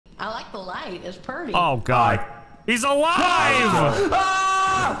I like the light. It's pretty. Oh God, he's alive!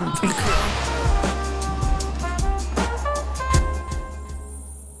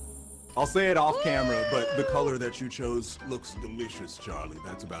 I'll say it off camera, but the color that you chose looks delicious, Charlie.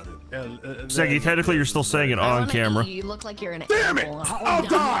 That's about it. Ziggy, technically you're still saying it on camera. You look like you're an Damn it! apple. I'll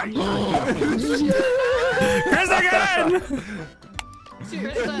die! Chris again!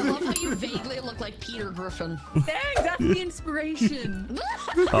 Seriously, I love how you vaguely look like Peter Griffin. Dang, that's the inspiration.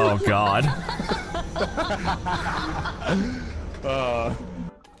 Oh God. All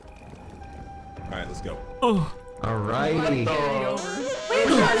right, let's go. Oh. Alrighty.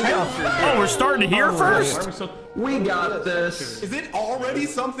 Oh, we're starting here first? We got this. Is it already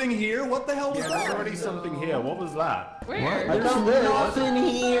something here? What the hell was that? There's already something here. What was that? Where? There's nothing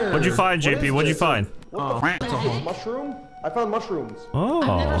here. What'd you find, JP? What'd you find? Mushroom? I found mushrooms. Oh.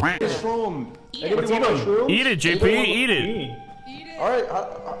 Mushroom. Anybody want mushroom? Eat it, JP. Eat it. Eat it. All right.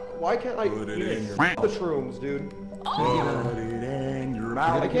 Why can't I Put it eat in it? your Mushrooms, dude. Put it in your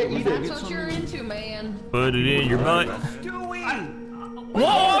mouth. I can't eat it. That's what you're into, man. Put it in your butt.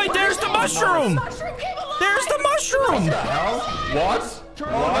 Whoa, wait, there's the mushroom! There's the mushroom! What?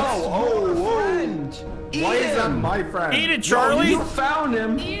 Why is that my friend? Eat it, Charlie! You found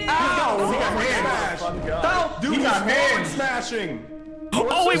him. Ow! He got hand smashed. Dude, he got hand smashing.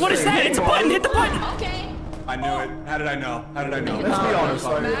 Oh, wait, what is that? It's a button! Hit the button! Okay. I knew it. How did I know? How did I know? Let's be honest.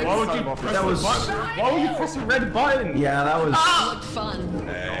 Why would you press That was. Why would you press the red button? Yeah, that was. It looked fun.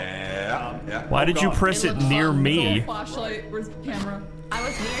 Yeah. Why did you press it near me? Flashlight. Where's the camera? I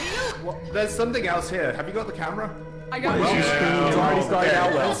was near you. Well, there's something else here. Have you got the camera? I got Well, it. it's already started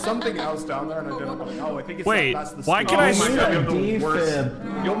out well. There's something else down there, and I don't know. Oh, I think it's Wait, that's the why can oh I my see God, a you're the worst.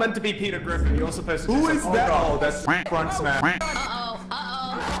 defib? You're meant to be Peter Griffin. You're supposed to. Who do is something. that? Oh, Oh, that's front smash.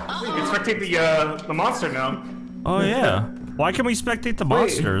 You spectate the monster now. Oh, yeah. Why can we spectate the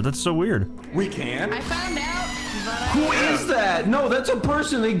monster? That's so weird. We can. I found out. Who is that? No, that's a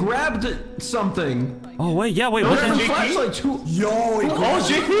person. They grabbed something. Oh, wait, yeah, wait, what Those are the flashlights. Who? Yo, he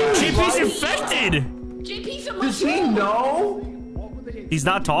JP's infected! JP's a Does he know? He's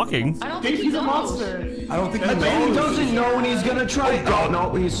not talking. I don't think he's a monster. I don't think I he bet he knows. doesn't know and he's gonna try. Oh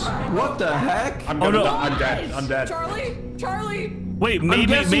no, he's. What the heck? I'm no. I'm dead. I'm dead. Charlie. Wait, maybe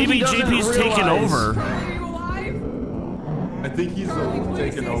guessing he doesn't JP's taking realize. over. Are you alive? I think he's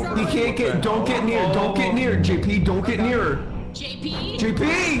taking over. He can't get. Don't get near. Don't get near. JP, don't get near. JP.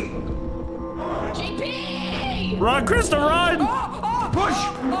 JP, JP. Run, Krista, run! push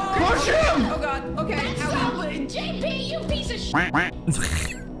him. Oh God. Okay. JP, you piece of shit.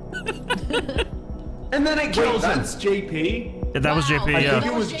 And then it kills him. That's JP. Yeah, that was JP, I think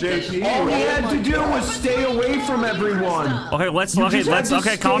yeah. it was JP. All he had to do was stay away from everyone. Okay, let's You just had to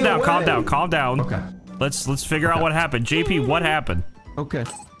okay, calm stay down, calm away. down, calm down. Okay. Let's figure out what happened. JP, what happened? Okay.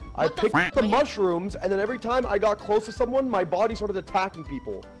 I picked up the mushrooms, and then every time I got close to someone, my body started attacking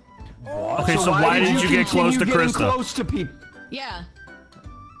people. Okay, so why did you get close to continue Krista? getting close to people? Yeah.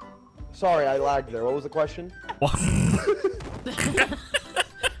 Sorry, I lagged there. What was the question?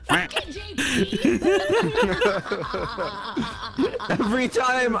 Every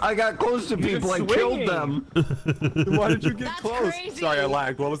time I got close to people, I killed them. Why did you get That's close? crazy. Sorry, I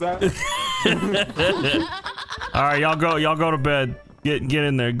lagged. What was that? All right, y'all go to bed. Get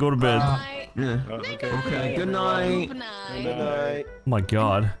in there. Go to bed. Yeah. Okay. Good night. Good night. Oh my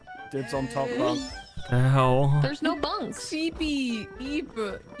God. Dibs on top of The hell? There's no bunks. CP. Eep.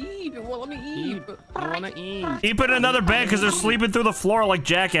 Well, let me eat. I wanna eat. Keep it in another bed because they're sleeping through the floor like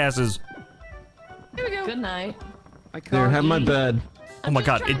jackasses. Here we go. Good night. There, have my bed. Oh my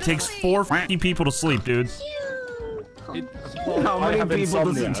God, it takes 4 fucking people to sleep, dude. How many have people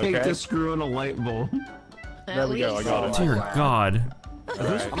does insomnia, it take okay? to screw in a light bulb? There we go. I got it. Dear God.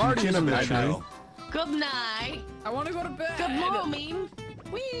 I'm already in a bed now. Good night. I want to go to bed. Good morning.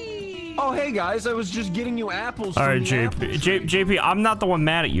 Whee. Oh, hey guys, I was just getting you apples. All from right, the JP. apple tree. JP, I'm not the one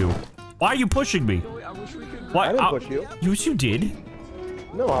mad at you. Why are you pushing me? I wish we could. Why? I didn't push you. Yes, you did.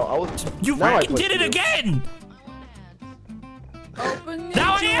 No, I was. You now I fucking pushed did it you. again. Open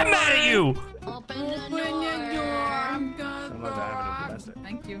Now I am mad at you. Open your door. I'm gonna.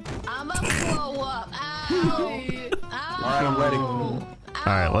 Thank you. I'm a blow up. Ow. All right, I'm ready. All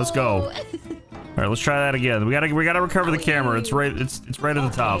right, let's go. All right, let's try that again. We gotta recover the camera. It's right at the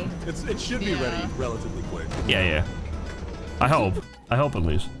top. It should be ready relatively quick. Yeah. I hope at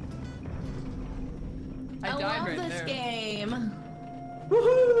least. I I died love right this there. game.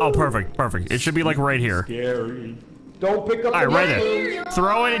 Oh, perfect. It should be like right here. Scary. Don't pick up. All right, the right mushrooms. there.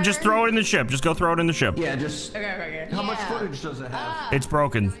 Throw it. Just throw it in the ship. Just go throw it in the ship. Yeah, just. Okay. How much footage does it have? It's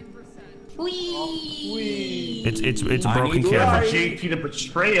broken. Wee. It's a broken camera. JP to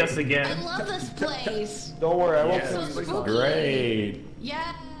betray us again. I love this place. Don't worry, I won't. So spooky. Great.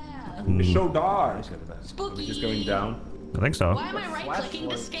 Yeah. It's so dark. Spooky. Just going down. I think so. Why am I right-clicking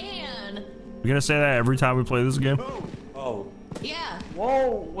to scan? You're gonna say that every time we play this game? Oh. Yeah.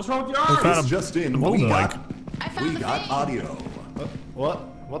 Whoa, what's wrong with your We arms? found It's a just in. boom We mic. got, I found we the got thing. audio. What?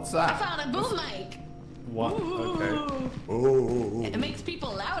 What's I that? found a boom mic. What? Okay. Oh. It makes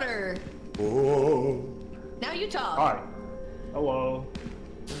people louder. Oh. Now you talk. Hi. Hello.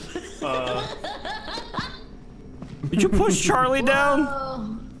 Did you push Charlie down?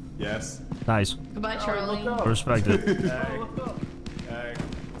 Oh. Yes. Nice. Goodbye, Charlie. I respect it. Hey,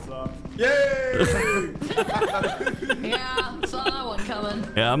 what's up? Yay! Yeah, saw that one coming.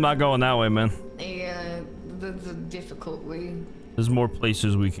 Yeah, I'm not going that way, man. Yeah, that's a difficult way. There's more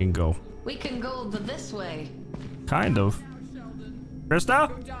places we can go. We can go this way. Kind of. Krista?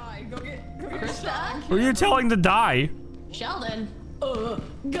 Krista? Who are you telling to die? Sheldon.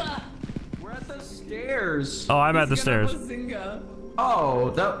 God. We're at the stairs. Oh, I'm at the stairs.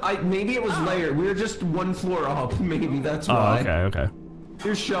 Oh, maybe it was layered. We were just one floor up. Maybe that's Oh, why. okay.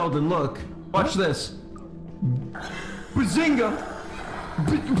 Here's Sheldon. Look. Watch this. Bazinga!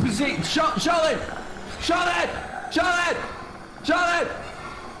 Sheldon!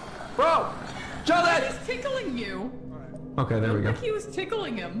 Bro! Sheldon! He's tickling you. Okay, there we go. He was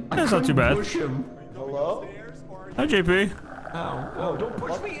tickling him. That's not too bad. Push him. Hello? Hi, JP. Oh, don't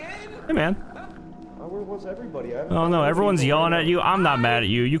push me in! Hey, man. Where was everybody? I Oh, no, everyone's yelling at you. I'm not mad at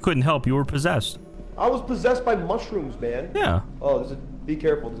you. You couldn't help. You were possessed. I was possessed by mushrooms, man. Yeah. Oh, be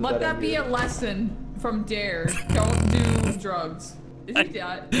careful. There's Let that end be here. a lesson from Dare. Don't do drugs. Is he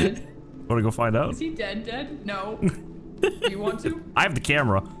dead? Want to go find out? Is he dead? No. Do you want to? I have the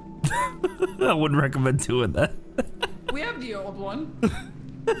camera. I wouldn't recommend doing that. We have the old one.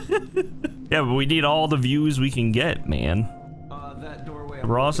 Yeah, but we need all the views we can get, man. That doorway.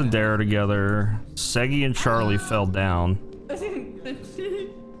 Ross and Dare together. Seggy and Charlie fell down.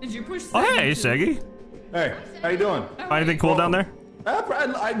 Did you push? Oh, hey, Seggy Seggy. Hey, how you doing? Anything cool down there?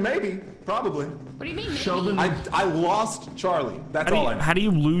 Maybe, probably. What do you mean? Sheldon. I lost Charlie. That's all I know. How do you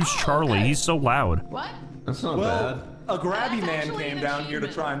lose Charlie? okay. He's so loud. What? That's not Well, bad. a grabby That's man actually came an down here to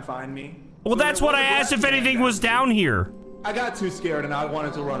achievement. try and find me. Well, that's there what was I a asked if grabby man anything down was down here. I got too scared and I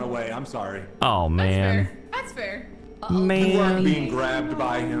wanted to run away. I'm sorry. Oh, man. That's fair. You weren't Man. being grabbed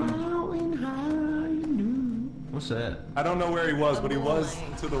by him. What's that? I don't know where he was, but he was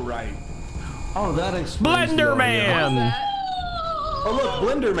to the right. Oh, that explains Blender the Man! Oh look,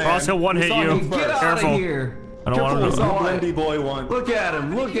 Blender Man. Ross, he'll one We hit saw you. him Get first. out Careful. of here! I don't want We him to. saw Blendy Boy one. Look at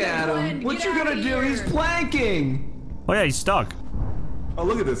him! Look at him! What Get you out gonna of do? here. He's planking! Oh, yeah, he's stuck. Oh,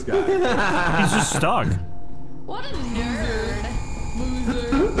 look at this guy. He's just stuck. What a nerd.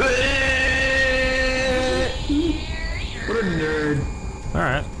 What a nerd! All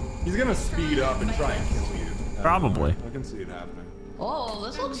right. He's gonna speed up and try and kill you. Probably. I can see it happening. Oh,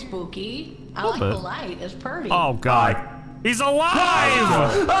 this looks spooky. I Little like bit. the light. It's pretty. Oh, God. He's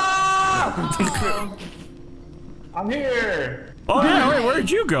alive! I'm here. Oh, yeah, wait, where'd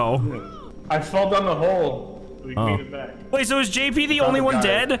you go? I fell down the hole. We Oh. made it back. Wait, so is JP the only one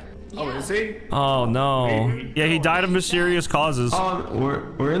dead? Oh, is he? Oh, no. Maybe. Yeah, he died of mysterious causes.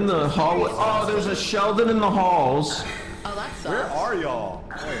 We're in the hallway. Oh, there's a Sheldon in the halls. Oh, that sucks. Where are y'all?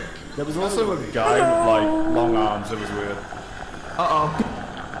 There was also a guy with like long arms. It was weird.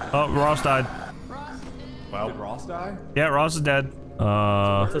 Uh-oh. Oh, Ross died. Well, did Ross die? Yeah, Ross is dead.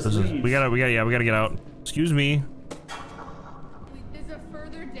 We gotta get out. Excuse me. There's a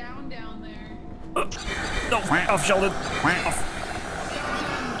further down there. No, off, Sheldon. Off.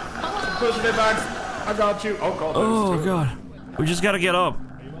 Push me back. I got you. Oh god. Oh, God. We just gotta get up.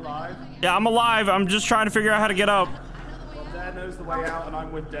 Are you alive? Yeah, I'm alive. I'm just trying to figure out how to get up. Well, Dad knows the way out, and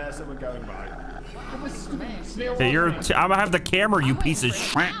I'm with Dad, so we're going right. Hey, I'm gonna have the camera, you piece of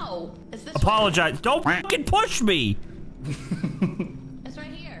shit. Ow. Is this Apologize. Don't fucking push me. It's right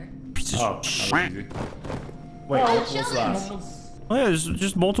here. Piece Oh, of that shit. was easy. Wait, Oh, what's Sheldon. that? Oh, yeah, there's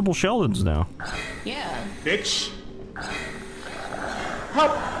just multiple Sheldons now. Yeah. Bitch.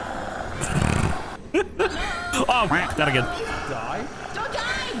 Oh, that again. Don't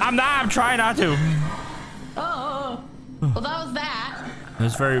die. I'm trying not to. Oh. Well, that was that.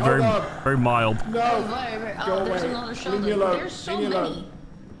 It's very mild. That was very. Oh, there's away. another Leave Sheldon. me alone. There's so Leave me many. alone.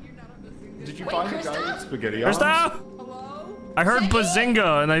 Did you Wait, find the Krista? guy with spaghetti arms? Krista? Hello? I heard Seggy?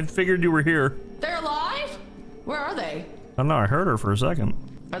 Bazinga, and I figured you were here. They're alive? Where are they? I don't know. I heard her for a second.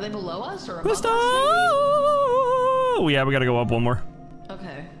 Are they below us or above Krista! us? Oh, yeah, we gotta go up one more. Maybe?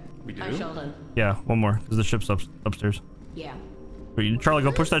 Okay. We do? Hi, Sheldon. Yeah, one more, because the ship's upstairs. Yeah. Wait, Charlie,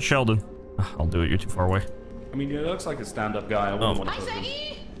 go push that Sheldon. I'll do it. You're too far away. I mean, he looks like a stand-up guy. I wouldn't want to Hi, put him.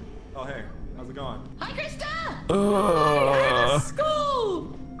 Saggy. Oh, hey. How's it going? Hi, Krista.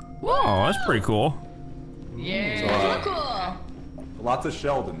 School. Oh, that's pretty cool. Yeah. Cool. Lots of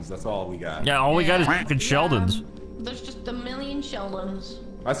Sheldons. That's all we got. Yeah, all we got is fucking Sheldons. There's just a million Sheldons.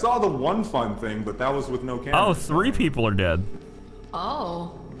 I saw the one fun thing, but that was with no camera. Oh, 3 people are dead.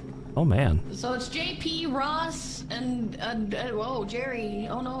 Oh. Oh man. So it's JP, Ross, and whoa, Jerry.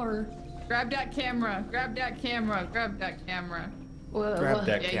 Oh no. Or Grab that camera. Grab that camera. Grab that camera. Grab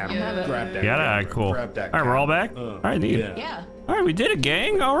that camera. Grab that Yeah, camera. cool. Grab that All right, we're all back. All right, neat. Yeah. All right, we did it,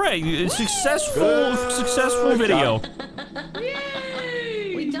 gang. All right, successful video.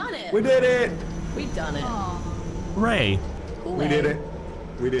 Yay! We done it. We did it. We done it. Ray. We did it.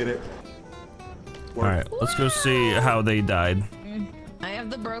 We did it. All right, let's go see how they died. I have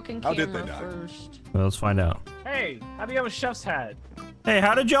the broken How camera did they die? first. Well, let's find out. Hey, how do you have a chef's hat? Hey,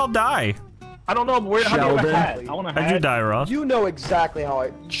 how did y'all die? I don't know, but where, how do you have a Sheldon. hat? I want a hat. How'd you die, Ross? You know exactly how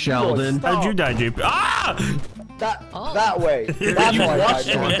I. Sheldon. Stop. How'd you die, JP? Ah! That way. That's You how I watched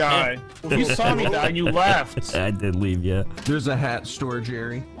died. me die. Well, you saw me die and you left. I did leave, yeah. There's a hat store,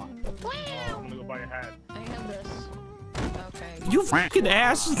 Jerry. I'm gonna go buy a hat. I have this. Okay. You fucking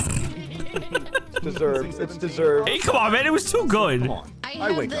ass. Deserved. It's deserved. Hey, come on, man. It was too good. Come on. I I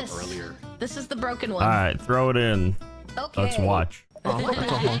have wake this. up earlier. This is the broken All one. right, throw it in. Okay. Let's watch.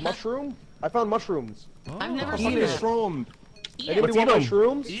 Mushroom? I found mushrooms. I've never Eat seen it. that. Shroom. Eat Anybody it. want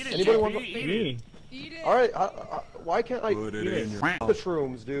mushrooms? Eat it, Anybody want? Me. Eat it. All right. Why can't I Put eat it in your the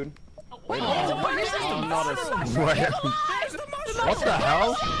shrooms, dude? Wait, it's a person. What the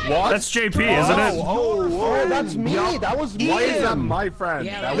hell? What? That's JP, isn't it? Oh, that's me. That was me. Why is that my friend?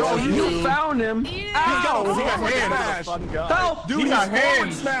 Yeah, That that was was you. found him. He got hands. Help! Dude, He he's got forward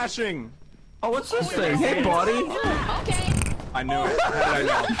hands. smashing. Oh, what's this thing? Hey, buddy. Okay. I knew it. How did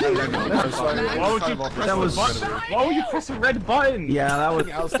I know? Why would you press That was- the button? Why would you press the red button? Yeah, that was.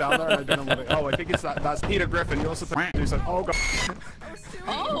 I was down there. I don't know what I think it's that's Peter Griffin. You also think he said, "Oh God."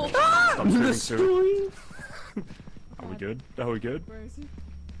 Oh. Stop shooting, Sue. Are we good? Are we good? Where is he?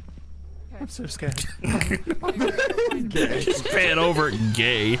 I'm so scared. Just pan over,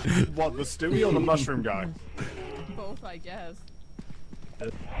 gay. What, the Stewie or the mushroom guy? Both, I guess.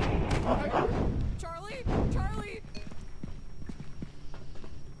 Charlie? Charlie?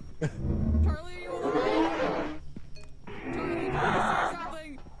 Charlie, you alive? Charlie, say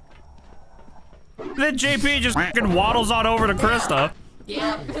something. Then JP just fucking waddles on over to Krista.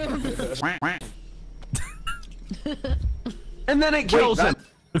 Yeah. And then it kills him.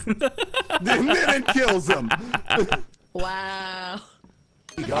 And then it kills him. Wow.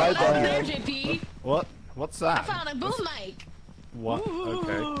 Guys, Oh, there, JP. What? What's I that? found a boom mic. What?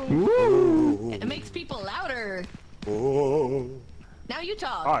 Okay. It makes people louder. Oh. Now you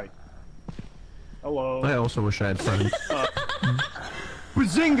talk. Hi. Hello. I also wish I had friends.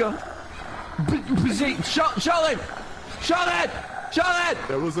 Bazinga! Bazinga! Shot it! Shot it! Shot it!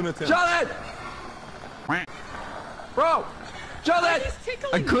 There was an attempt. Shot it! Bro! Shot it!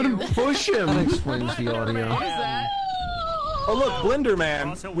 I couldn't push him. That explains the audio. What is that? Oh look, Blender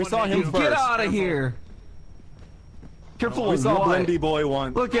Man. We saw him first. Get out of here! Careful We of saw what? Blendy Boy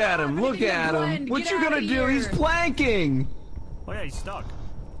once. Look at him! Look at him! Blend, What get you outta gonna do? here. He's planking! Oh yeah, he's stuck.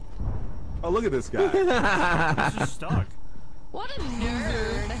 Oh look at this guy. He's just stuck. What a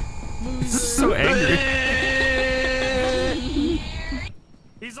nerd. So angry.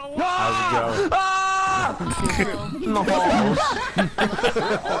 He's alive. How's it going? Ah! In the halls.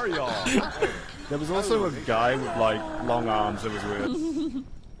 Where are y'all? There was also a guy with like long arms that was weird.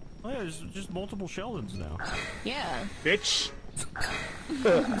 Oh yeah, there's just multiple Sheldons now. Yeah. Bitch.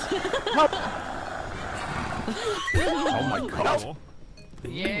 Oh my god.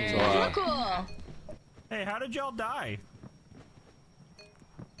 Yeah. Cool. Hey, how did y'all die?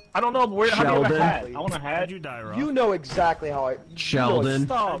 I don't know, but where, how do you have a Sheldon. hat? I want a hat. How'd you die, Ross? You know exactly how I. Sheldon.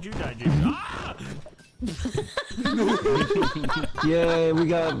 How'd you die, JP? Ah! Yay, we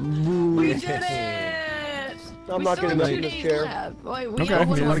got We did it! I'm not getting Still up have in 2 this days chair. left. Wait, we Okay, got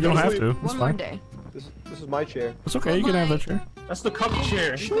one yeah, more you don't day. have to. It's One more fine. day. This is my chair. It's okay, you can have that chair. That's the cup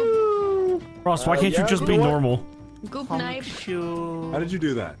chair. Ross, why can't you yeah, just you be know what? normal? Goop knife. How did you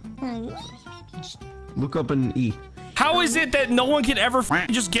do that? Look up an E. How is it that no one can ever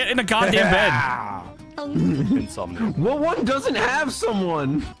just get in a goddamn bed? Insomnia. Well, one doesn't have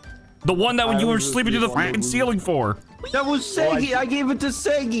someone. The one that when you were sleeping through the fucking ceiling for. That was Segi. I gave it to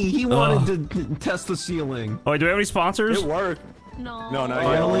Segi. He wanted to test the ceiling. Oh, wait, do we have any sponsors? It worked. No. No, not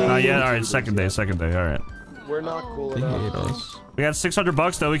Finally. yet. Not yet. All right, second day. All right. We're not cool They hate enough. us. We got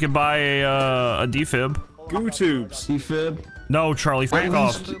 $600 though. We can buy a defib. Goo tubes. C-Fib. No, Charlie, fuck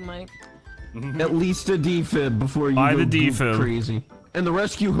off. Boom mic. At least a defib before you Buy go the defib. crazy. And the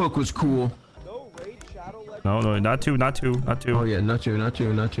rescue hook was cool. No, not two. Oh yeah, not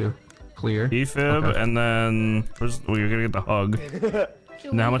two. Clear. Defib, Okay. and then we're gonna get the hug.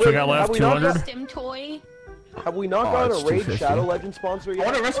 Now how much we got left? 200. Stim toy. Have we not Oh, gotten it's a Raid 250. Shadow Legend sponsor I yet?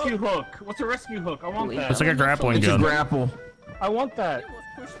 want a rescue hook. What's a rescue hook? I want that. It's like a grappling It's a gun. grapple. I want that.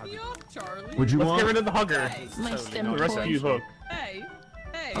 Push me up, Charlie. Would you Let's get want? rid of the hugger. My stim The toy. rescue hook. Hey.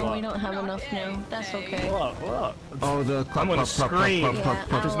 Hey. Oh, we don't have enough now. That's okay. What? Oh, the I'm gonna scream. Yeah, If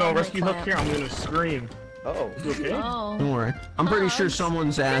there's I no want rescue my hook clap. here, I'm gonna scream. Oh. You okay? Oh. Don't worry. I'm pretty sure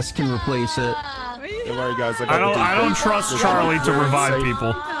someone's ass can replace it. Don't worry, guys. I don't trust Charlie to revive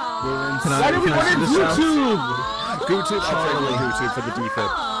people. Can Why did we I see order this out? YouTube? YouTube. I'll take YouTube for the defib.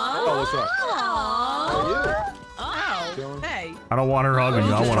 Oh, what's up? Oh. Hey. I don't want her hugging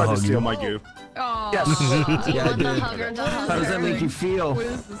you. I want to Tried to hug steal you. my goo. Oh. Do you Yeah, I want the did. hugger to hug How does her? that make you feel? What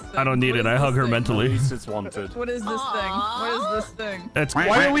is this thing? I don't need it. I hug her mentally. At least it's wanted. What is this thing? What is this thing? It's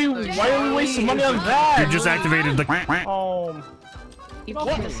Why are we wasting money on that? You just activated the. Oh. You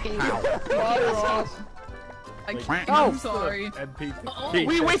can't escape. I'm sorry.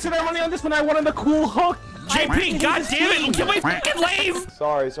 We wasted our money on this when I wanted the cool hook. JP, God damn it! Can we fucking leave?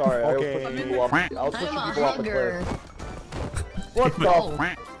 Sorry. Okay. I was pushing people off. I was I'm pushing a people off the hugger. cliff. What the? Oh.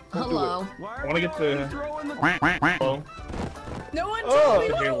 Hello. I want to get the. Oh. No one told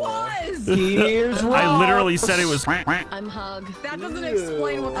me what it Oh. was. Here's I literally said it was. I'm hug. That doesn't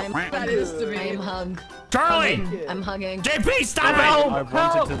explain what that is to me. I am hug. Charlie! I'm hugging. JP, stop it! I've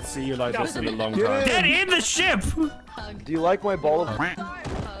wanted to see you like this in a long time. Get in the ship! Hug. Do you like my ball of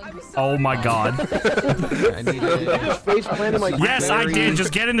Oh my god. I need it. face planted my Yes, I did.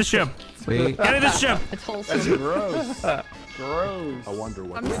 Just get in the ship. Wait. Get in the ship. It's wholesome. Gross. Gross. I wonder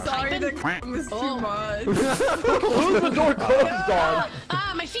what. I'm sorry that was too much. Who's the door closed on?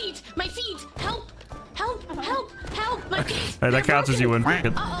 Ah, my feet! My feet! Help! Help! Help! Help! My feet! Hey, that counts as you win.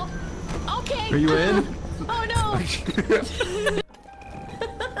 Uh-oh. Okay. Are you in? Oh no!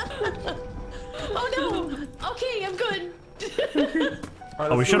 Oh no! Okay, I'm good.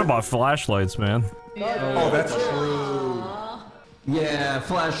 Oh, we should have bought flashlights, man. Oh, that's true. Yeah,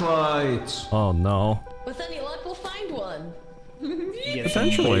 flashlights. Oh no. With any luck, we'll find one.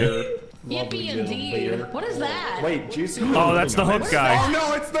 Potentially. Yippee indeed. What is that? Wait, juicy. Oh, that's the hook Oh guy.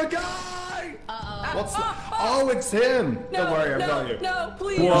 no, it's the guy. What's the... Oh, it's him. Don't worry, I'm telling you. No,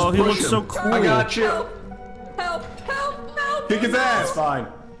 please. Whoa, he Push looks him. so cool. I got you. Help! Kick his ass. Fine.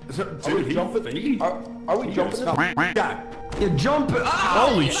 Are we jumping? Are we jumping? Yeah. You jump. Ah!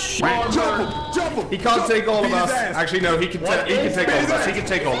 Holy shit. Jump him. He can't take all of Beat his us. ass. Actually, no, he can take all of us. He can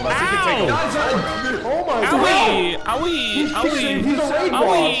take all of us. He can take all of us. Ow! Oh my god! Owie! Owie! Owie! He's a raid boss.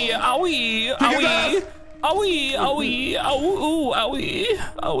 Owie! Owie! Owie! Owie! Owie! Owie!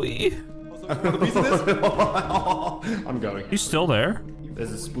 Owie! Owie! I'm going. He's still there?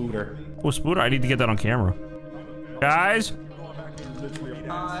 There's a spooter. Oh, Spooter, I need to get that on camera. Guys,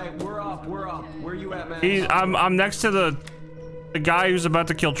 Alright, we're up. Where you at, man? I'm next to the guy who's about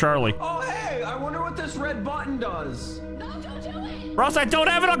to kill Charlie. Oh, hey, I wonder what this red button does. No, don't do it! Ross, I don't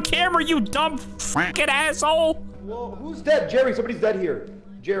have it on camera, you dumb fucking asshole! Well, who's dead? Jerry, somebody's dead here.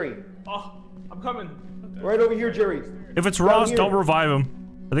 Jerry. Oh, I'm coming. Right over here, Jerry. If it's Down Ross, here. don't revive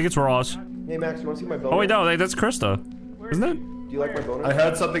him. I think it's Ross. Hey, Max, you want to see my boner? Oh wait, no, that's Krista. Isn't it? Do you like my boner? I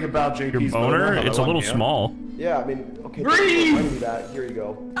heard something about JP's Your boner? Hello, It's a I'm little here. small. Yeah, I mean, okay. Breathe! Thanks for reminding me that. Here you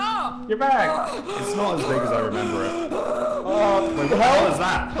go. Oh! You're back. It's not as big as I remember it. What the How hell? is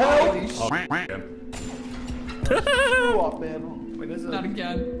that? Help! Screw off, man. Wait, is it? Not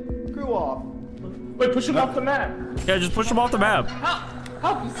again. Screw off. Wait, push him off the map. Yeah, just push him off the map.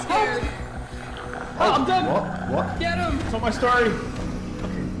 I'm scared. Oh, I'm done. What? Get him! Tell my story.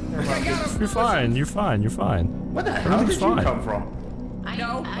 I got him. You're fine, you're fine, you're fine. Where the hell did Everything's you fine. come from?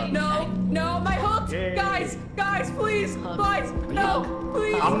 No, my hooks! Yay. Guys, please, guys, no,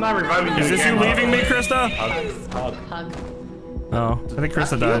 please. I'm not reviving you Is this again. you leaving me, Krista? Hug. Oh, I think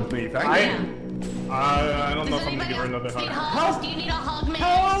Krista died. Me, thank you. I don't know Does if I'm gonna anybody give her another else need hug. hugs? Do you need a hug, man?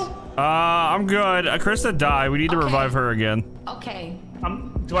 I'm good. Krista died. We need to Okay. revive her again. Okay.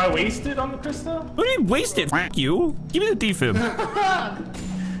 Do I waste it on the Krista? What do you mean waste it? F you. Give me the defib.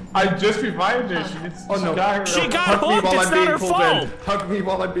 I just revived her. Oh no. She got Hug me hooked. while It's I'm not being her pulled fault. in. Hug me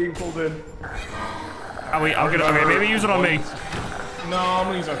while I'm being pulled in. Oh, wait, okay, maybe use it on me. No, I'm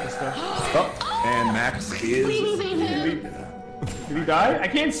gonna use our Krista. Oh, and Max is. Please leave him. Did he die? I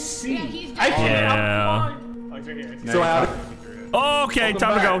can't see. Yeah, he's I can't. Yeah. I'm blind. Oh, he's right here. He's So right how? Okay,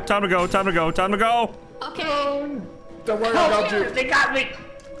 time to go. Time to go. Time to go. Time to go. Okay. Don't worry about you. They got me.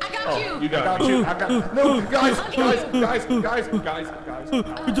 I got you. You got you. I got no, guys.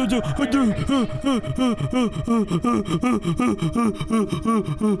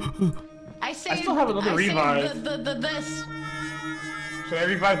 I say. I still have another revive. This. Should I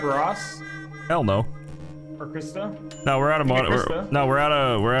revive Ross Hell no. or Krista? No, we're out of Krista? we're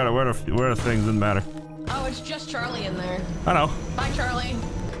out of things. Doesn't matter. Oh, it's just Charlie in there. I know. Bye, Charlie.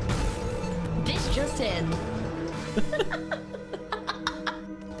 This just in.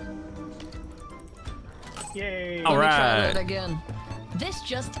 Yay! All Let me try right. that again. This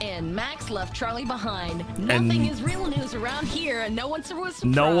just in. Max left Charlie behind. Nothing is real news around here, and no one was surprised.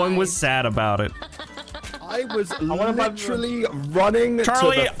 No one was sad about it. I was literally running.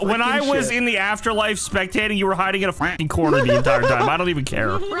 Charlie, to the when I was ship. in the afterlife spectating, you were hiding in a fucking corner the entire time. I don't even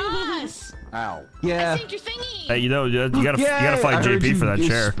care. Ross! Ow. Yeah. I saved your thingy! Hey, you know, you gotta fight I heard JP for that you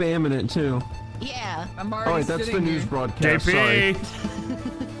chair. spamming it too. Yeah. I'm already Oh wait, that's the sitting news here. broadcast. Sorry.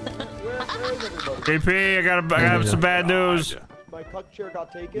 JP, I got some bad news. My tuck chair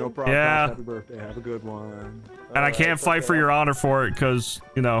got taken. No problem. Yeah. Happy birthday. Have a good one. And I can't fight for your honor for it, cause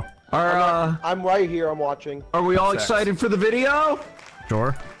you know. I'm right here. I'm watching. Are we all excited for the video?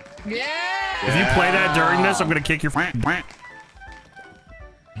 Sure. Yeah! If you play that during this, I'm gonna kick your.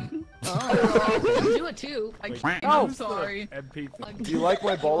 Oh, do it too. I'm sorry. MP. Do you like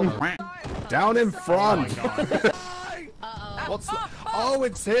my bowling? Down in front. Uh-oh. What's the... Oh,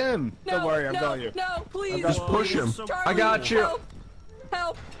 it's him. Don't worry, I'm telling you. No, please. Just push him. Charlie, I got you.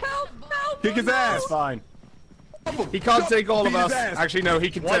 Help! Kick his ass. Fine. He can't take all of us. Actually, no, he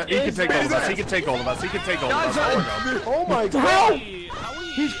can take all of us. He can take all of us. He can take all of us. Oh my god!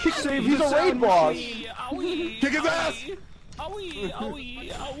 He's a raid boss. Kick his ass.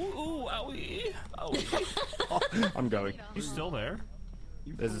 I'm going. You still there?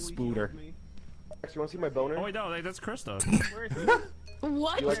 There's a spooter. You want to see my boner? Oh wait, no, that's Krista.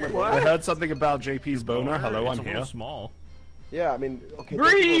 What? You like my I heard something about JP's boner. Hello, It's I'm a little here. small. Yeah, I mean, okay.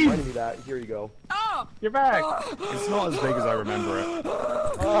 Breathe! thanks for reminding me that. Here you go. Oh! You're back. It's not as big as I remember it. Wait,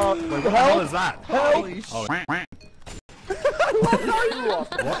 what the help! hell is that? Help! Oh, What?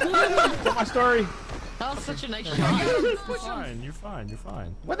 Not my story. That was such a nice shot. You're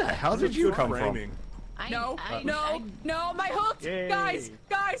fine. Where the hell did you come from? No, I no, my hooks! Yay. Guys,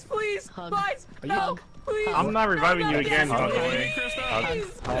 please! Hug. Guys, Are you- help! Please! I'm not reviving you again, Please. by the way.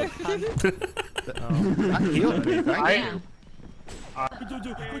 That healed me, thank you.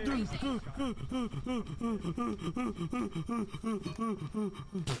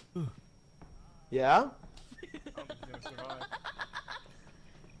 Yeah. Yeah?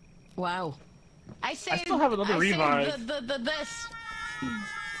 Wow. I saved. still have another revive. Saved this.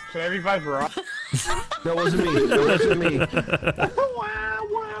 Should I revive Ross? That wasn't me. That wasn't me.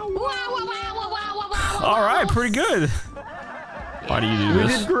 All right, pretty good. Why do you do We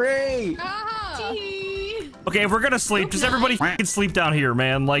this? did great. Okay, if we're gonna sleep, just everybody f***ing sleep down here,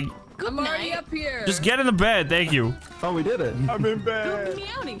 man. Like, I'm already up here. just get in the bed. Thank you. Oh, we did it. I'm in bed.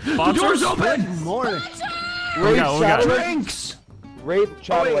 Sponsors? Doors open. Morning. Raid got- we got- Shadow. Drinks. Raid Oh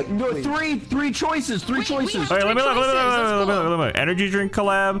Shadow. wait, no, three choices. Three choices. Wait, let me look. Energy drink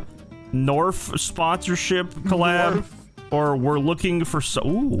collab, Norf sponsorship collab, or we're looking for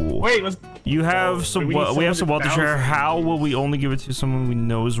Ooh. Wait, let's. You have some. we need We have some someone wealth to to share. thousand. How will we only give it to someone we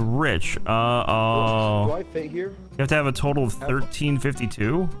know is rich? Do I fit here? You have to have a total of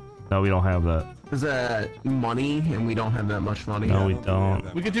 1352. No, we don't have that. Is that money? And we don't have that much money. No, we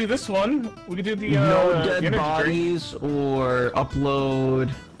don't. We could do this one. We could do the No the dead energy bodies or upload.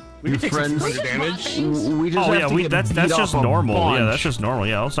 We your could take friends. 600 damage. We just Oh have yeah, to get that's beat just up a normal. Yeah, bunch. that's just normal.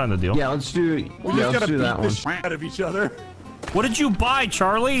 Yeah, I'll sign the deal. Yeah, let's do. Yeah, Just let's gotta do beat that the one. shit out of each other. What did you buy,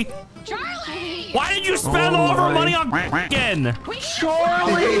 Charlie? Charlie! Why did you spend all of our money on again?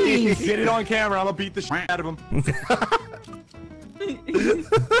 Charlie! Get it on camera. I'm gonna beat the shit out of him.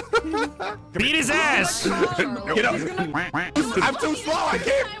 Beat his ass! Get up. I'm too slow. I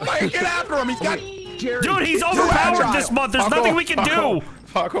can't get after him. He's got. Dude, he's overpowered this month. There's nothing we can do.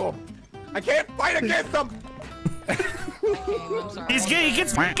 Fuck off. I can't fight against him. He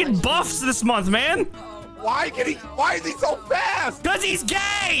gets fucking buffs this month, man. Why is he so fast? Cause he's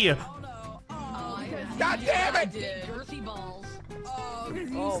gay. God damn it. Earthy balls. Oh, we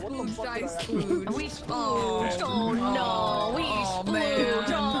spooked. We spooked. Oh no. We spooked. Man.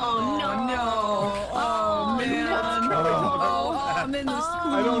 Oh no. Oh man. Oh, I'm in the spook.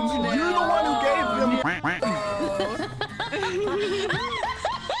 I don't know. You're the one who gave them.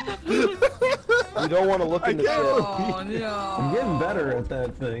 You don't want to look in the ship. Oh no. I'm getting better at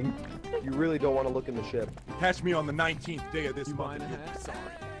that thing. You really don't want to look in the ship. Catch me on the 19th day of this month. Sorry.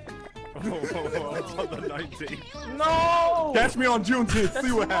 It's on the 19th. No! Catch me on Juneteenth.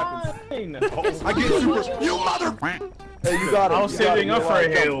 See what happens. I get super. You mother. Hey, you got it. I was saving up for a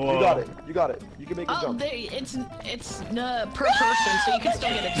halo. You got it. You got it. You can make a jump. It's per person, so you can still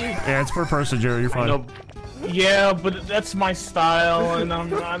get it too. Yeah, it's per person, Jerry. You're fine. No. Yeah, but that's my style, and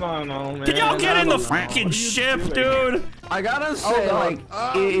I don't know, man. Can y'all get in the fucking ship, dude? I gotta say, like,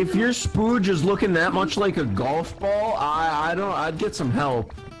 if your spooge is looking that much like a golf ball, I'd get some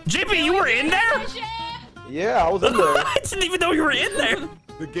help. JP, you were in there? Yeah, I was in there. I didn't even know you were in there.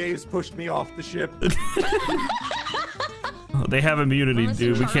 The gays pushed me off the ship. They have immunity,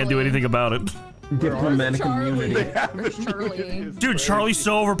 dude. We can't do anything about it. Diplomatic immunity. Charlie. Dude, Charlie's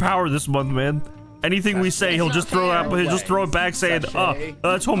so overpowered this month, man. Anything we say, he'll just throw it back saying, that's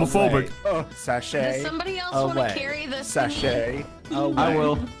homophobic. Sachet. Does somebody else want to carry this? Sachet. I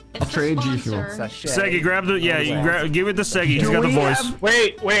will. I'll trade you if you want. Seggy, grab the, give it to Seggy. He's got the voice.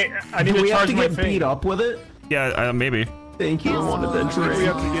 Wait, I need to charge my get beat up with it? Yeah, maybe. Thank you. I wanted the drink.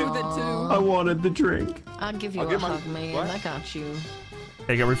 I wanted the drink. I'll give you a hug, man. I got you.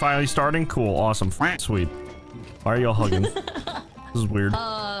 Hey, are we finally starting? Cool, awesome, sweet. Why are y'all hugging? This is weird.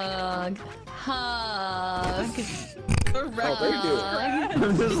 Hug. I'm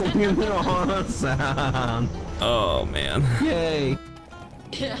just looking at the sound. Oh, man. Yay.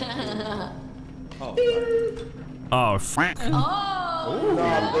 Oh, fuck. We're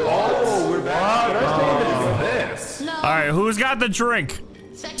back. No. All right, who's got the drink?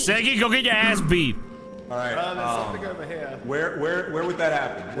 Seggy, go get your ass beat. All right. There's something over here. Where would that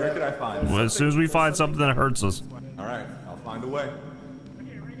happen? Where could I find it? Well, as soon as we find something that hurts us. All right, I'll find a way.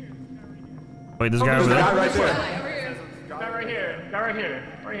 Wait, this guy over there? Guy right there. Guy right here.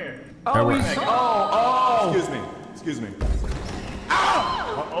 Right here. Excuse me.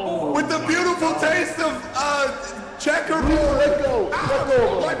 Ow! With the beautiful taste of checkerboard. Let go.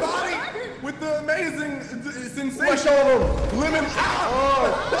 My body with the amazing sensation lemon.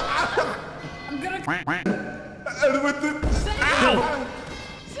 I'm gonna. With the. Ow!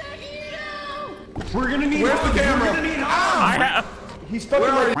 We're gonna need. Where's the camera? He's stuck in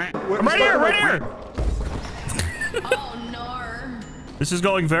my. I'm right here. Oh no. This is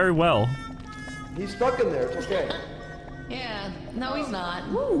going very well. He's stuck in there. It's okay. Yeah. No, he's not.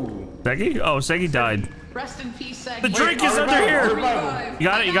 Seggy? Oh, Seggy died. Rest in peace, Seggy. The drink is under here. Revive. You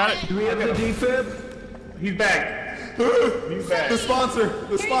got it. Do we have the defib? He's back. The sponsor.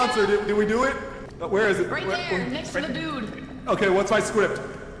 Did we do it? Where is it? Right there, next to the dude. Okay, what's my script?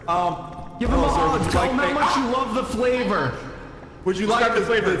 Give him a hug. Tell him how much you love the flavor. Would you like the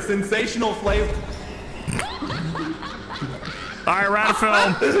sensational flavor? All right, we're out of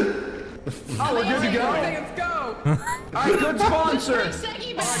film. Oh, we're good to go. Let's go. All right, good sponsor. Bring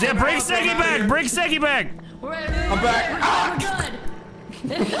Seggy back. Yeah, bring Seggy back. Bring Seggy back. I'm back. We're good.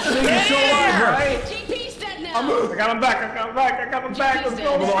 He's still alive, right? GP's dead now. I got him back. Let's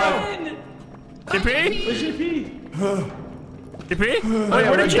go. JP? Where's JP? JP?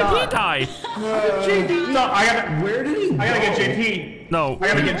 Where did JP die? No, Where did he go? I gotta get JP. No. I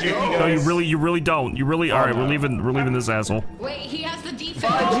gotta get JP, guys. No, you really don't. All right, we're leaving this asshole. Wait, he has the defib. He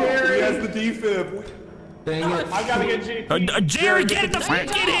has the defib. Dang it. I gotta get JP. Jerry, get the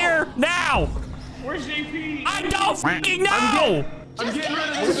fuck in here now! Where's JP? I don't fucking know! I'm getting rid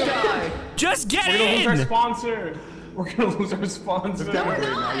of this guy. Just get We're gonna lose our in! sponsor. We're gonna lose our sponsor. No, we're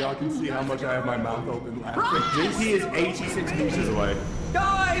Now not. y'all can see how much I have my mouth open laughing. JP is 86 meters away.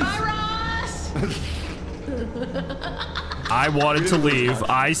 Bye, Ross. I wanted to leave.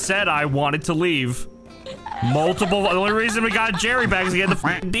 I said I wanted to leave. Multiple. The only reason we got Jerry back is he had the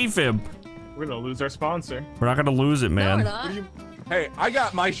fucking defib. We're gonna lose our sponsor. We're not gonna lose it, No, we're man. not. Hey, I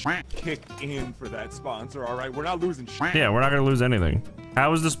got my kicked in for that sponsor, all right? We're not losing shit. Yeah, we're not gonna lose anything.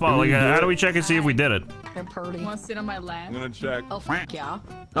 How was the spot? Like, how do we check and see if we did it? They're purdy. You wanna sit on my lap? I'm gonna check. Oh, fuck yeah.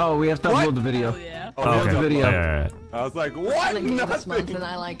 Oh, we have to upload the video. Oh yeah. Oh, okay. video. Yeah. I was like, I what? think this month Nothing. and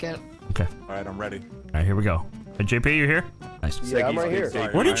I like it. Okay. All right, I'm ready. All right, here we go. Hey, JP, you here? Nice. Yeah, I'm right here.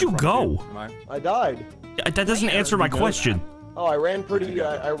 Where did you go? I died. That doesn't answer my question. Oh, I ran pretty.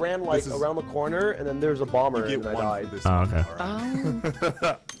 I ran like around the corner, and then there's a bomber, You and get I one died. for this. Oh, okay.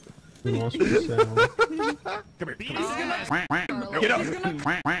 Get up.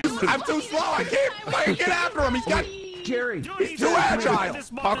 I'm too slow. I can't get after him. He's got. Jerry. He's too agile.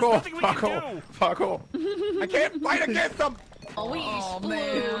 Fuck off. I can't fight against him. Oh, we explode.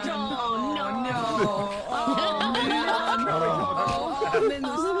 man. Oh, no. I'm in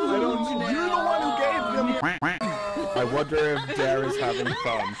this. You're the one who gave them. I wonder if Dara's having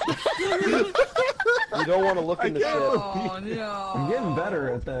fun. You don't want to look in the ship. Oh no. I'm getting better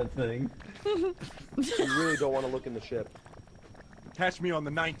at that thing. You really don't want to look in the ship. Catch me on the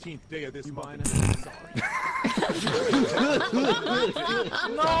 19th day of this month.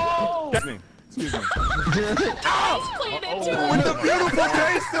 No! Excuse me. Oh! With the beautiful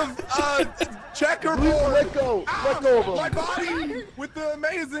taste of checkerboard. Let go. Let go of him. My body with the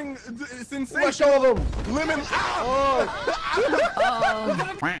amazing sensation. Let go of him. Lemon.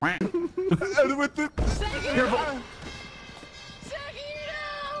 With the.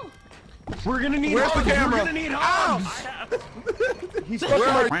 We're gonna need Where's the hugs. camera? We're gonna need hugs. He's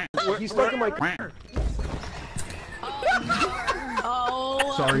stuck in my.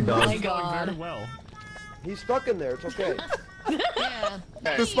 Oh Sorry, Doug. my god. Very well. He's stuck in there. It's okay. Yeah.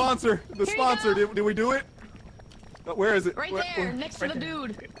 The sponsor. The sponsor. Did we do it? Where is it? Right there, next to the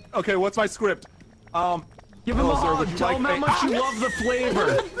dude. Okay, what's my script? Give him hello, a sir, would hug. you Tell like him how a- much you love the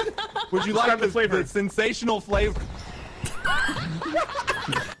flavor. Would you like the sensational flavor?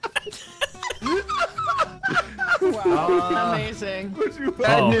 Amazing. Would you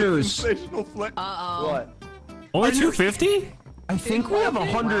Bad like news. sensational flavor? What? Only 250? I think we have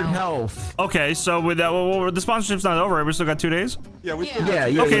 100 health. Okay, so with that, well, the sponsorship's not over. Right? We still got 2 days. Yeah, we still Yeah,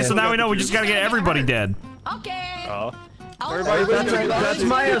 got yeah. Okay, so now we know we just gotta get everybody dead. Okay. Everybody That's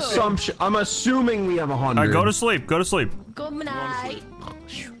my assumption. I'm assuming we have 100. All right, go to sleep. Go to sleep. Good night.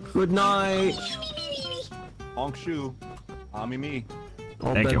 Good night. Honk shoe. Me.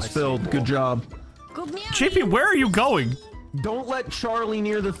 All Thank you. beds filled. Good job. Good night. JP, where are you going? Don't let Charlie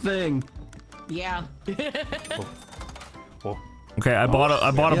near the thing. Yeah. Okay, I bought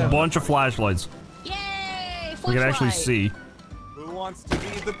a bunch of flashlights. Yay! We can actually Flashlight. see Who wants to be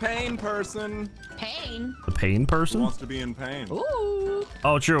the pain person? Pain. the pain Who person. wants to be in pain? Who Ooh.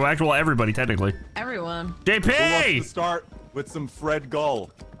 Oh, true. Actually, everybody technically. Everyone. wants to JP. start with some Fred Gull?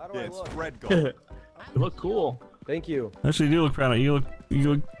 How do Yeah, I it's look? Fred Gull. You look cool. Thank you. Actually, you look proud of you. Look.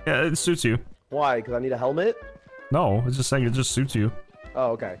 Yeah, it suits you. Why? Because I need a helmet? No, it's just saying it just suits you.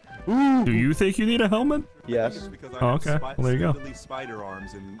 Oh, okay. Do you think you need a helmet? Yes. Because I Oh, have okay. Well, there you go. spindly spider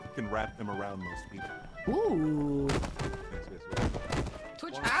arms and can wrap them around most people. Ooh. Yes.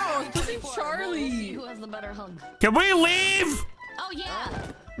 Twitch. Ow, it's pushing We'll Charlie. see who has the better hug. Can we leave? Oh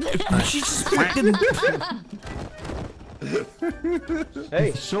yeah. She's just freaking.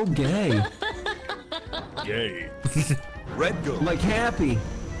 Hey. So gay. Yay. Red Gull. Like happy.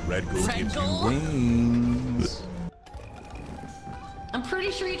 Red Gull Red gives Gull? you wings. I'm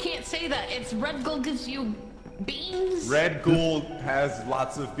pretty sure you can't say that. It's Red Gull gives you beans. Red Gull has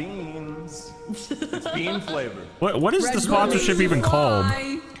lots of beans. It's bean flavor. What is the sponsorship even called?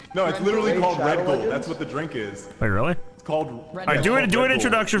 No, it's literally Gull. called Shadow Red Gull. Legends? That's what the drink is. Wait, really? It's called. Red All right, do Red an Gull.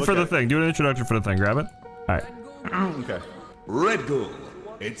 introduction Look for the at it. thing. Do an introduction for the thing. Grab it. All right. Okay. Red Gull.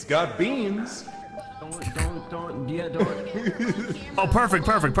 It's got beans. Don't. Oh, perfect.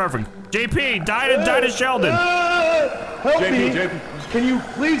 JP, Dinah Sheldon. Help me! JP. Can you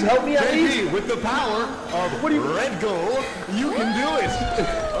please help me at least? JP, with the power of Red Gull, you can do it.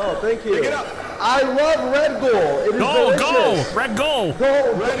 Oh, thank you. Pick it up. I love Red Gull. It is Goal, delicious. Red goal.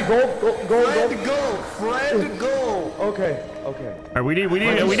 Go, Red Gull. Fred Gull. Okay. All right, we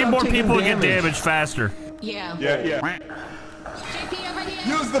need more people to get damaged faster. Yeah. Yeah. JP over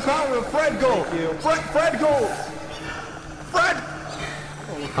here. Use the power of Fred Gull. Fred Gull. Fred.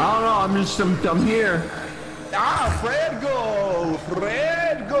 I don't know. I'm here. Fred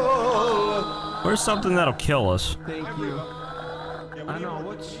Gull. Where's something that'll kill us? Thank you. I know.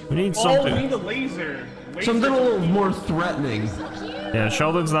 What's We need Oh, we something. need a laser. something a little more threatening? Yeah,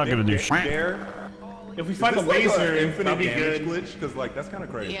 Sheldon's not gonna do shit. There. If we find a laser, infinite that'd be damage good. glitch, because like that's kind of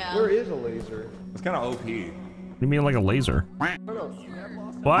crazy. Yeah. Where is a laser? It's kind of OP. You mean like a laser?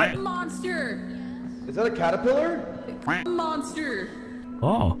 What? Monster. Is that a caterpillar? Monster.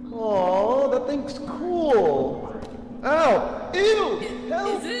 Oh. Oh, that thing's cool. Ow! Ew!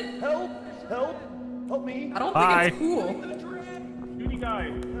 Help! Is it? Help me! I don't Hi. think it's cool. Shooty guy.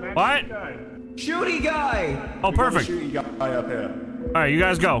 What? Shooty guy. Oh, perfect. You got guy up here. All right, you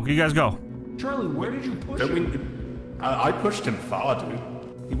guys go. Charlie, where did you push Don't him? I pushed him far, dude.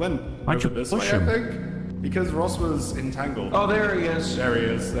 He went Why'd over you this push way, him? I think. Because Ross was entangled. Oh, there he is. There he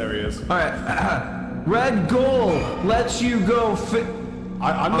is. All right. Red Gull lets you go fit.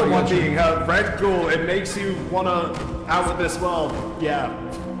 I'm the one being hurt. Red Gull, it makes you wanna out of this world. Yeah.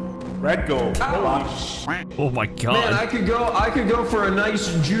 Red Gull. Oh my god. Man, I could go for a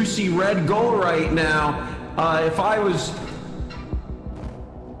nice juicy Red Gull right now. If I was.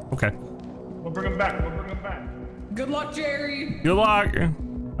 Okay. We'll bring him back. Good luck, Jerry. Good luck. All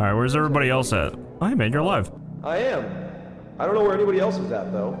right, where's everybody else at? Oh, hey man, you're alive. I am. I don't know where anybody else is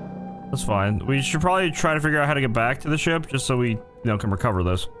at though. That's fine. We should probably try to figure out how to get back to the ship, just so we, can recover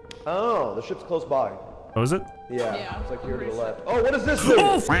this. Oh, the ship's close by. Oh, is it? Yeah, it's like here to the left. Oh, what does this do?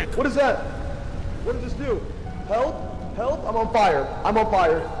 What is that? What does this do? Help! Help! I'm on fire. I'm on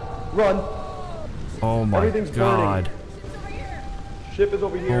fire. Run. Oh my Everything's god. burning. Ship is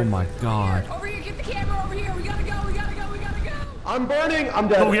over here. Oh my god. Over here, get the camera over here. We gotta go, we gotta go, we gotta go. I'm burning. I'm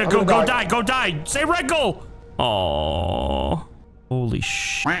dead. Oh yeah, I'm go gonna die, go die. Say red goal. Oh, holy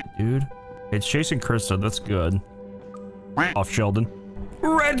shit, dude. It's chasing Krista. That's good. Off Sheldon.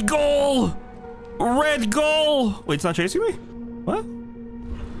 Red goal. Red goal. Wait, it's not chasing me? What?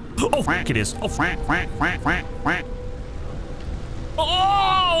 Oh, it is. Oh,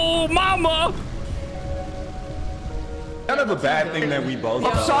 oh, mama. Kind of a bad thing that we both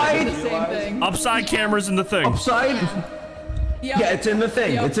Upside? Same thing. Upside camera's in the thing. Upside? Yeah, it's in the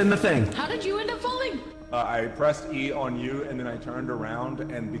thing. It's in the thing. How did you end up falling? I pressed E on you, and then I turned around,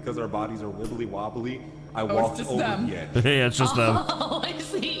 and because our bodies are wibbly wobbly, I walked just over them. the edge. Yeah, it's just them. Oh, I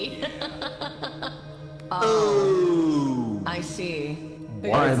see. Oh. I see.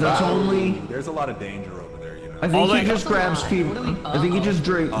 Alright, that's only... There's a lot of danger over there, you know. I think he just grabs people. I think he just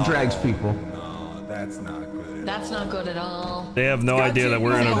drags people. No, that's not good. That's not good at all. They have no idea that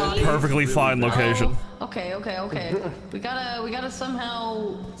we're in a perfectly fine location. Okay. We gotta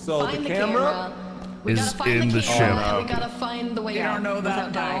somehow So find the the camera We is gotta find in the camera, ship. and we gotta find the way They out. don't know that,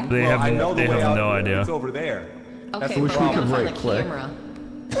 without dying. They Well, I have, know the they way have out. no idea. It's over there. Okay, wish well, we we could gotta find right the click. camera.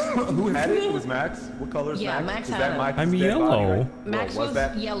 Who had it? It was Max. What color is Yeah, Max? Max is had that it. Max's I'm dead yellow. Body, right? Max Well, was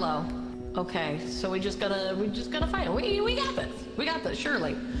that? yellow. Okay, so we just gotta find it. We got this. We got this.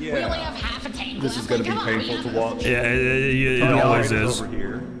 Surely. We Yeah. only have half a tank. This is left. gonna be Come on, we painful got to this. watch. Yeah, it always is. Over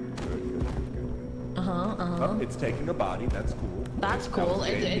here. Oh, it's taking a body. That's cool. That's That cool. was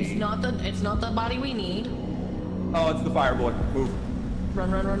It's JP. not the body we need. Oh, it's the fire boy. Move.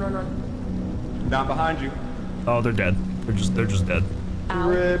 Run. Not behind you. Oh, they're dead. They're just dead. Ow.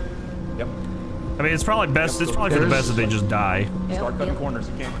 Rip. Yep. I mean, it's probably best. It's probably for the best that they just die. Start cutting Yep. corners.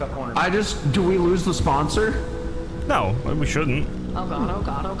 You can't cut corners. Do we lose the sponsor? No, we shouldn't. Oh god.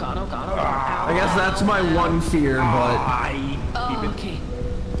 I guess that's my one fear, but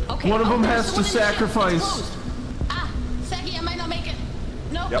Okay. one of them there's has to one in the ship. It's sacrifice. closed. 𝗬𝗂, I might not make it.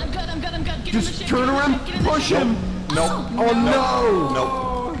 No, Yep. I'm good. Get in the Just ship. turn get in the around, ship, get in the push ship. him. Nope.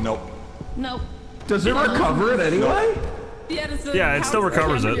 Oh no! Nope. Nope. Does it recover it anyway? Yeah, Yeah, it still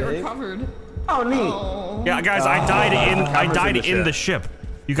recovers it. Recovered. Oh, neat. Yeah, guys, I died in the ship.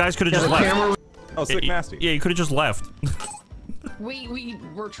 You guys could have just left. Oh, sick nasty. Yeah, you could have just left. We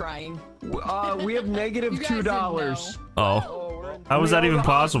were trying. We have negative $2. Oh, how was that even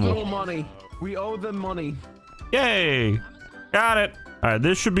possible? Money. We owe them money. Yay! Got it. All right,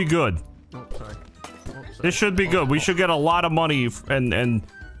 this should be good. Oh, sorry. This should be good. We should get a lot of money and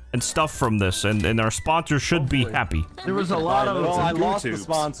stuff from this, and our sponsor should be happy. There was a lot of. Well, I lost the YouTubes.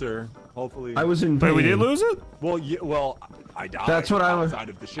 sponsor. Hopefully. I was in pain. Wait, we did lose it? Well, I died. That's what I was- outside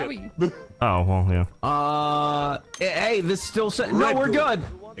of the ship. Oh well, yeah. Hey, this still said. No, we're good.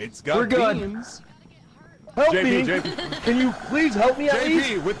 It's got We're good. beams. Help JP, me! JP. Can you please help me at least?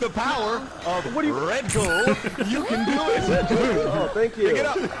 JP, with the power of Red Gold, you can do it. Oh, thank you. Pick it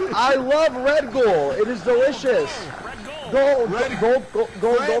up. I love Red Gold. It is delicious. Gold. Red Gold.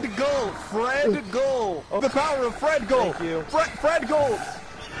 Fred Gold. Fred Gold. The power of Fred Gold. Thank you. Fred Gold.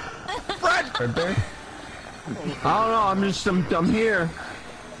 Fred. Right there. I don't know. I'm here.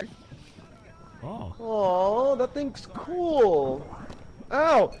 Oh, that thing's cool.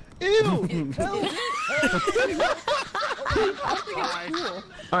 Ow. Ew.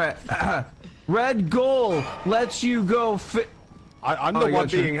 All right. Red Gold lets you go fit. I'm Oh, the I one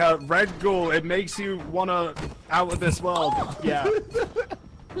gotcha. being Red Ghoul. It makes you wanna out of this world. Yeah.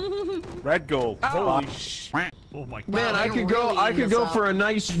 Red Ghoul. Holy sh! Oh my god. Man, I they're could go. really I could eating go this for a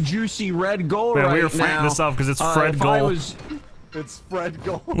nice juicy red gold Man, right we were now. fighting this up because it's Fred if I Gold. was- It's Fred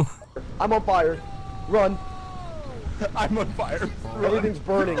Gold. I'm on fire. Run. I'm on fire. Everything's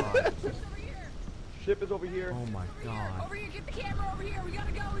burning. Ship is over here. Oh my god. Over here, get the camera over here. We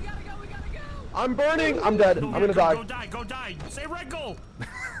gotta go. I'm burning. I'm dead. I'm gonna die. Go die. Say red goal.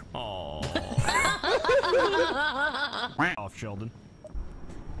 Oh. Off Sheldon.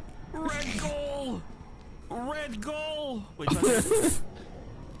 Red goal. Red goal. Wait,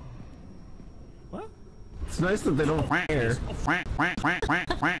 what? It's nice that they don't care.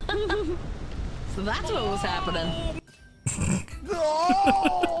 So that's what was happening.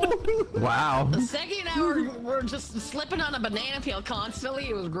 Wow. The second hour, we're just slipping on a banana peel constantly.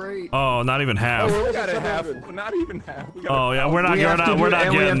 It was great. Oh, not even half. We got a half. Not even half. We got Oh yeah, we're not We have to we're do- not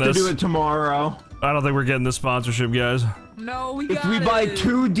and we getting have to do this. it tomorrow. I don't think we're getting this sponsorship, guys. No, we If got we it. buy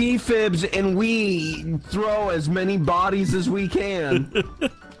 2 defibs and we throw as many bodies as we can.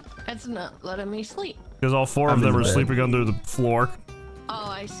 It's not letting me sleep. Because all 4 of them are sleeping under the floor. Oh,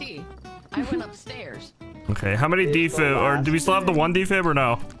 I see. I went upstairs. Okay, how many defib, or do we still have the 1 defib or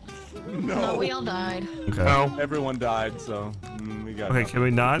no? No, we all died. Okay. No, everyone died, so we got. Okay, can we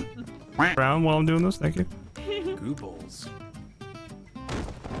not round while I'm doing this? Thank you. Goobles.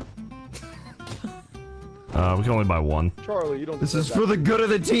 We can only buy 1. Charlie, you don't. This is for the good of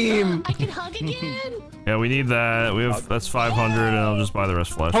the team. I can hug again. Yeah, we need that. We have that's 500, and I'll just buy the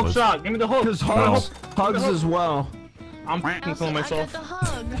rest Hook flashlights. shot. Give me the hook. Because hugs as well. I'm f***ing killing myself. I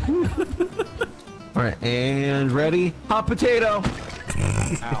got the hug. All right, and ready? Hot potato.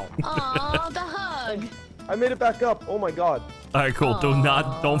 Ow. Aw, the hug. I made it back up. Oh my god. All right, cool.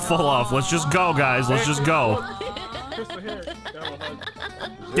 Don't fall off. Let's just go, guys. Let's just go.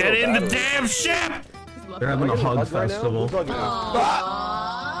 Get in the damn ship. They're having a hug festival. Who's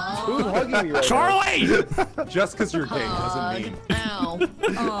hugging me right now? Charlie! Just because you're gay doesn't mean. Ow.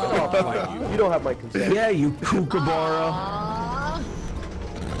 You don't have my consent. Yeah, you kookaburra. Aw.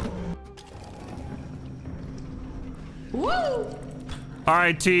 Woo! All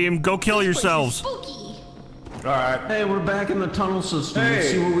right, team, go kill yourselves. Spooky. Alright. Hey, we're back in the tunnel system. Let's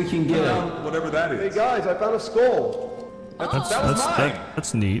Hey. see what we can get. Whatever that Hey is. guys, I found a skull.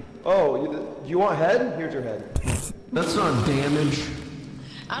 That's neat. Oh, do you want head? Here's your head. That's not damage.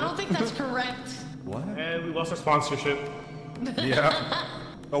 I don't think that's correct. What? And we lost our sponsorship. Yeah.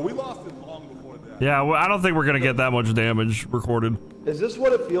 Oh, we lost it long before that. Yeah, well, I don't think we're gonna get that much damage recorded. Is this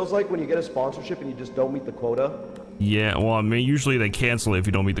what it feels like when you get a sponsorship and you just don't meet the quota? Yeah, well, I mean, usually they cancel it if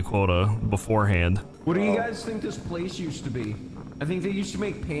you don't meet the quota beforehand. What do you guys think this place used to be? I think they used to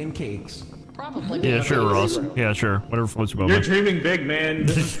make pancakes. Probably. Yeah, sure, Ross. Yeah, sure. Whatever floats your boat. You're man. dreaming big, man.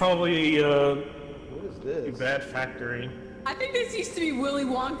 This is probably What is a this? bad factory. I think this used to be Willy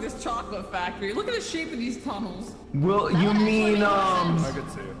Wonka's chocolate factory. Look at the shape of these tunnels. Well, you mean I could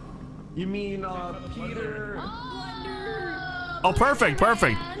see it. you mean Peter? Oh, perfect,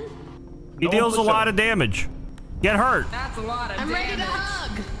 perfect. He deals a lot of damage. Get hurt. That's a lot of I'm ready to damage.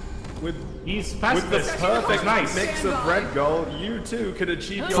 hug. He's With past the this. perfect Nice. mix of red gold, you too could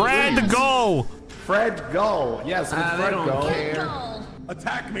achieve your Fred, dreams. go! Fred gold. Yes, with They Fred don't gold. care.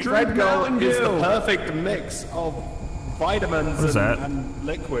 Attack me. Fred gold Mountain is the Dew. perfect mix of vitamins What is that? and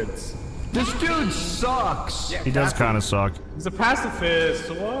liquids. This dude sucks. He does kind of suck. He's a pacifist.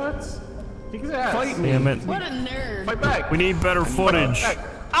 What? Kick his ass. Fight me. Damn it. What a nerd. Fight back. We need better footage.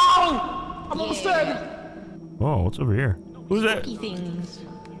 Ow! I'm almost dead. Whoa, what's over here? Who's that? Spooky things.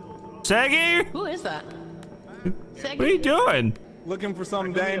 Saggy? Who is that? What are you doing? Looking for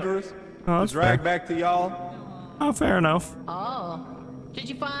something dangerous? Oh, that's Drag fair. back to y'all? Oh, fair enough. Oh. Did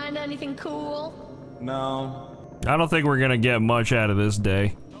you find anything cool? No. I don't think we're gonna get much out of this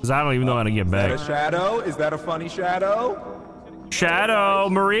day. Because I don't even know how to get Is that a back. shadow? Is that a funny shadow? Shadow!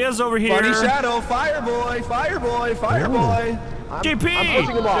 Maria's over here! Funny shadow! Fire boy! Fire boy! Fire boy! GP! I'm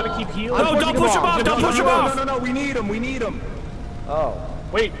pushing him off. Gotta keep healing. No, don't push him off! Don't push him off! No, we need him! We need him! Oh.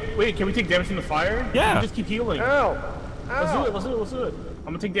 Wait, can we take damage from the fire? Yeah. We just keep healing. Ow. Let's do it, let's do it. I'm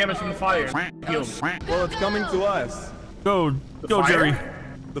gonna take damage from the fire. Heal. Well, it's coming to us. Go, go, fire? Jerry.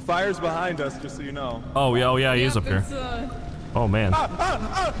 The fire's behind us, just so you know. Oh, yeah, he is up here. It's, Oh, man.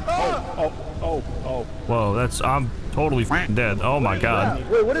 Whoa, I'm totally f***ing dead. Oh, my God.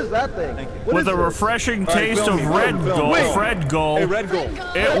 Wait, what is that thing? What With is a this? refreshing All right, taste film of me, red film me. gold, Wait. Fred gold, Hey, red gold.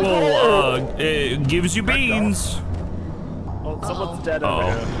 it will, it gives you beans. Oh, someone's dead over Oh.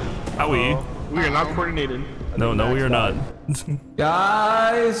 here. Howie. We are not coordinated. No, we are not.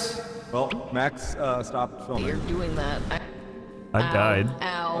 Guys. Well, Max stopped You're filming. doing that. I died.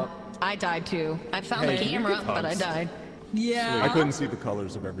 Ow. I died too. I found the camera, but I died. yeah. I couldn't see the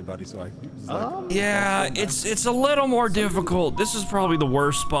colors of everybody, so I was like, Yeah, it's a little more difficult. This is probably the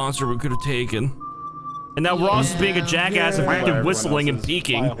worst sponsor we could have taken. And now Ross is being a jackass and Everyone freaking whistling and else is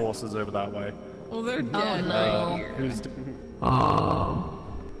peeking. fire horses over that way. Well, they're Oh dead. no. Who's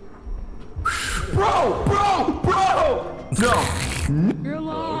Bro! No. You're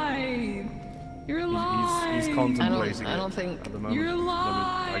alive. You're alive. he's contemplating I don't think. at the moment. You're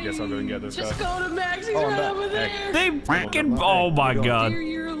alive. I guess I'll go and get this Just guy. go to Maxie's I'm right back. over there. They freaking, oh my God. Dear,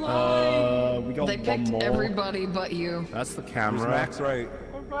 you're alive. We got They one picked more. everybody but you. That's the was camera. Max right?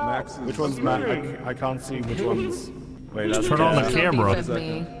 Max is Which one's Max? I can't see which one's. Wait, that's Turn on the Somebody camera. fed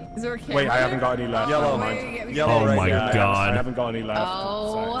me. Is there a camera? Wait, I haven't got any left. Yellow. Never mind. Yellow Oh right my here. God. I haven't got any left.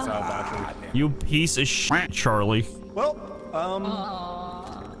 Oh. It's out of battery. You piece of shit, Charlie. Well,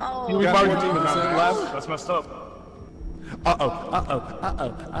 Oh. we got 14% left. That's messed up.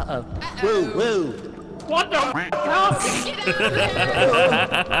 Woo, woo. What the f?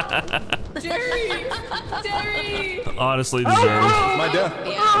 Jerry! Honestly deserved. My death.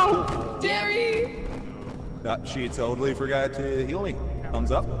 Yeah. Jerry! She totally forgot to heal me.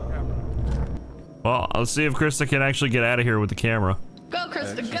 Thumbs up. Well, let's see if Krista can actually get out of here with the camera. Go,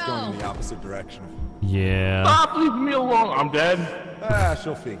 Krista, She's go! going in the opposite direction. Yeah. Stop, leave me alone. I'm dead.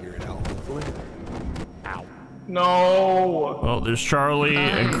 She'll figure it out, hopefully. Ow. No. Well, there's Charlie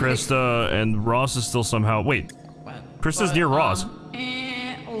and Krista, and Ross is still somehow. Wait, Krista's near Ross.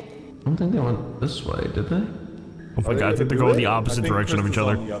 I don't think they went this way, did they? Oh my god, I think they're going the opposite direction of each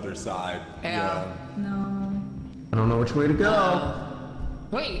other. On the other side. Yeah. No. I don't know which way to go.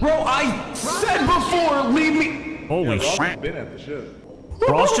 Wait. Bro, I said before, leave me. Holy Ross has shit. been at the ship.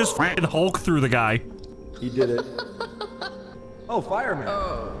 Ross just f***ing Hulk through the guy. He did it. Oh, fireman.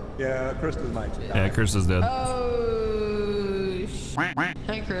 Oh. Yeah, Krista's mic. Yeah, Krista's dead. Oh.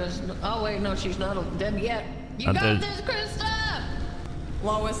 Hey, Chris. Oh, wait, no, she's not dead yet. You Not got dead. this, Krista!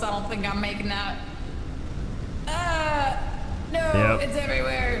 Lois, I don't think I'm making that. No, Yep. it's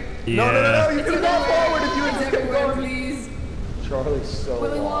everywhere. Yeah. No, you could have gone forward if you It's had kept everywhere, going. please. Charlie's so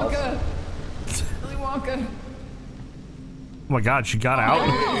Willy lost. Wonka. Willy Wonka. Oh my god, she got out.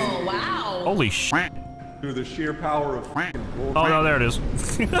 Oh, wow. Holy shit. Through the sheer power of bull. Oh no, there it is.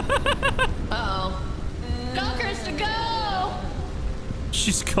 Uh-oh. Go, Krista, go!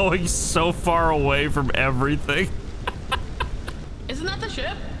 She's going so far away from everything. Isn't that the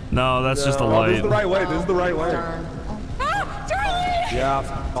ship? No, that's just a No, this is light. the right way. This is the right way. Darn. Ah, Charlie! Yeah,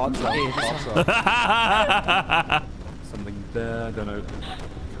 thought so. Something there. Don't know.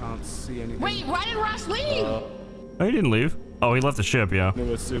 Can't see anything. Wait, why did Ross leave? Oh, he didn't leave. Oh, he left the ship, yeah. I'm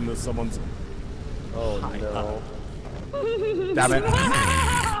gonna assume that someone's. Oh no. Damn it.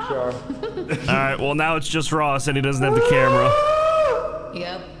 Char. Alright, well now it's just Ross and he doesn't have the camera.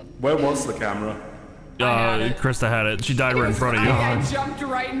 Yep. Where was the camera? had it. Krista had it. She died right in front of you. I jumped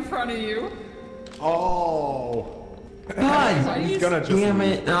right in front of you. Oh. God, He's gonna just. damn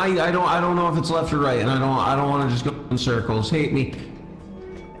it! I don't know if it's left or right, and I don't want to just go in circles. Hate me.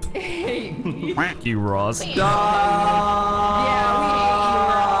 Hey. Thank you, Ross. Yeah,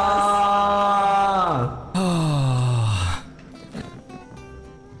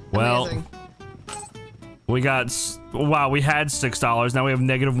 we Well, Amazing. we got. Wow, we had $6. Now we have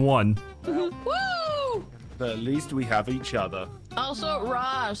 -1. Woo! But at least we have each other. Also,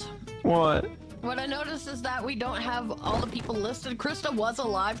 Ross, What? what I noticed is that we don't have all the people listed. Krista was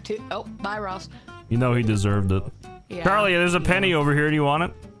alive too. Oh, bye, Ross. You know he deserved it. Yeah. Charlie, there's a penny over here. Do you want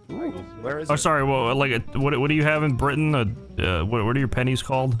it? Ooh, where is Oh, it? sorry. Well, like, what do you have in Britain? What are your pennies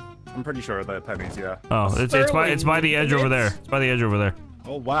called? I'm pretty sure they're pennies, yeah. Oh, it's by the edge over there. It's by the edge over there.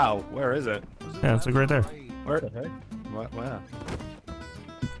 Oh, wow. Where is it? Yeah, it's like right there. Where? Where?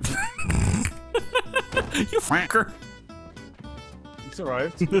 You fucker. It's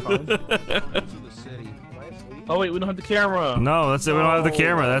alright. Oh, wait, we don't have the camera. No, that's it. We don't have the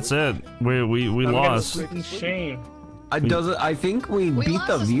camera. That's it. We lost. Shame. I think we beat lost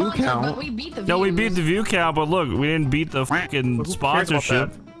the the view sponsor, count. But we beat the No, we beat views. the view count, but look, we didn't beat the fucking Who cares about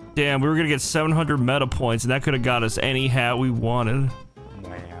sponsorship. Damn, we were gonna get 700 meta points, and that could have got us any hat we wanted.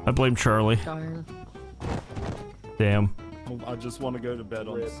 I blame Charlie. Darn. Damn. I just want to go to bed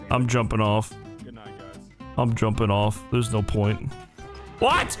on the scene. I'm jumping off. Good night, guys. I'm jumping off. There's no point.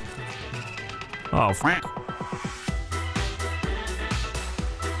 What? Oh, fuck.